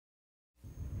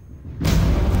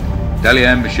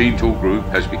Dalian Machine Tool Group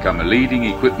has become a leading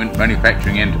equipment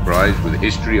manufacturing enterprise with a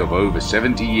history of over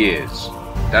 70 years.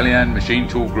 Dalian Machine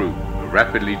Tool Group, a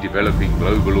rapidly developing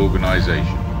global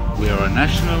organization. We are a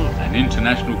national and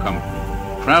international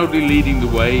company, proudly leading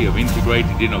the way of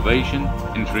integrated innovation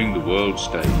entering the world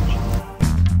stage.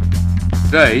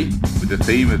 Today, with the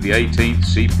theme of the 18th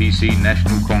CPC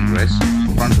National Congress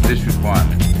in front of this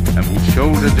requirement, and will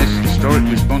shoulder this historic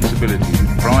responsibility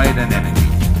with pride and energy,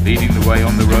 leading the way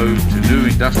on the road to new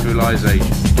industrialization,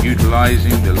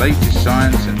 utilizing the latest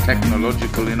science and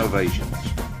technological innovations.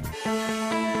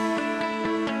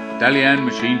 Dalian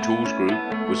Machine Tools Group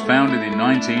was founded in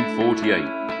 1948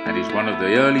 and is one of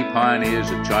the early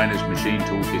pioneers of China's machine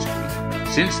tool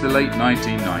history. Since the late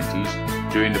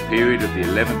 1990s, during the period of the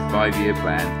 11th Five-Year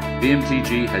Plan,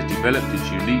 DMTG has developed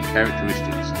its unique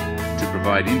characteristics to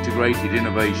provide integrated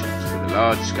innovations for the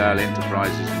large-scale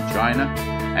enterprises in China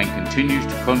and continues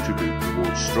to contribute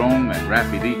towards strong and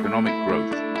rapid economic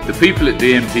growth. The people at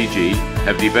DMTG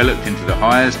have developed into the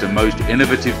highest and most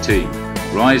innovative team,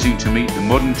 rising to meet the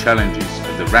modern challenges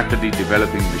of the rapidly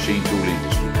developing machine tool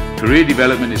industry. Career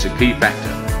development is a key factor,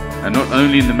 and not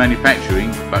only in the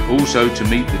manufacturing, but also to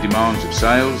meet the demands of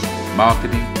sales,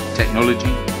 marketing,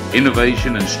 technology,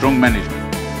 innovation and strong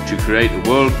management to create a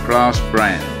world-class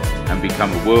brand and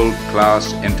become a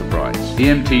world-class enterprise.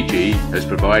 DMTG has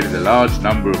provided a large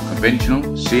number of conventional,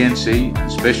 CNC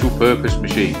and special purpose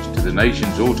machines to the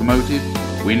nation's automotive,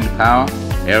 wind power,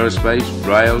 aerospace,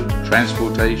 rail,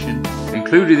 transportation.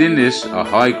 Included in this are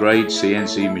high-grade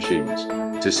CNC machines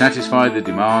to satisfy the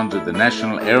demands of the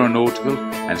National Aeronautical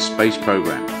and Space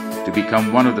Program, to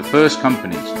become one of the first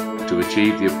companies to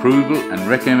achieve the approval and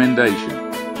recommendation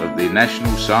of the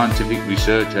National Scientific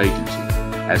Research Agency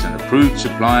as an approved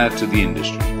supplier to the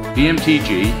industry.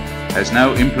 DMTG has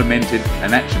now implemented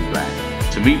an action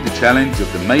plan to meet the challenge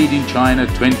of the Made in China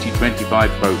 2025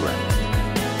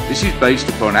 program. This is based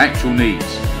upon actual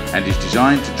needs and is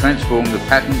designed to transform the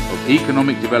pattern of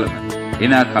economic development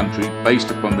in our country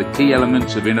based upon the key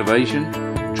elements of innovation,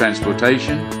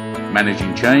 transportation,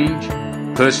 managing change,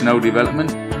 personnel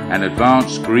development and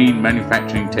advanced green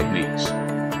manufacturing techniques.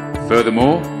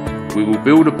 Furthermore, we will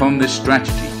build upon this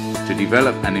strategy to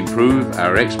develop and improve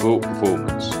our export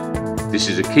performance. This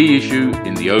is a key issue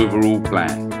in the overall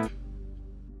plan.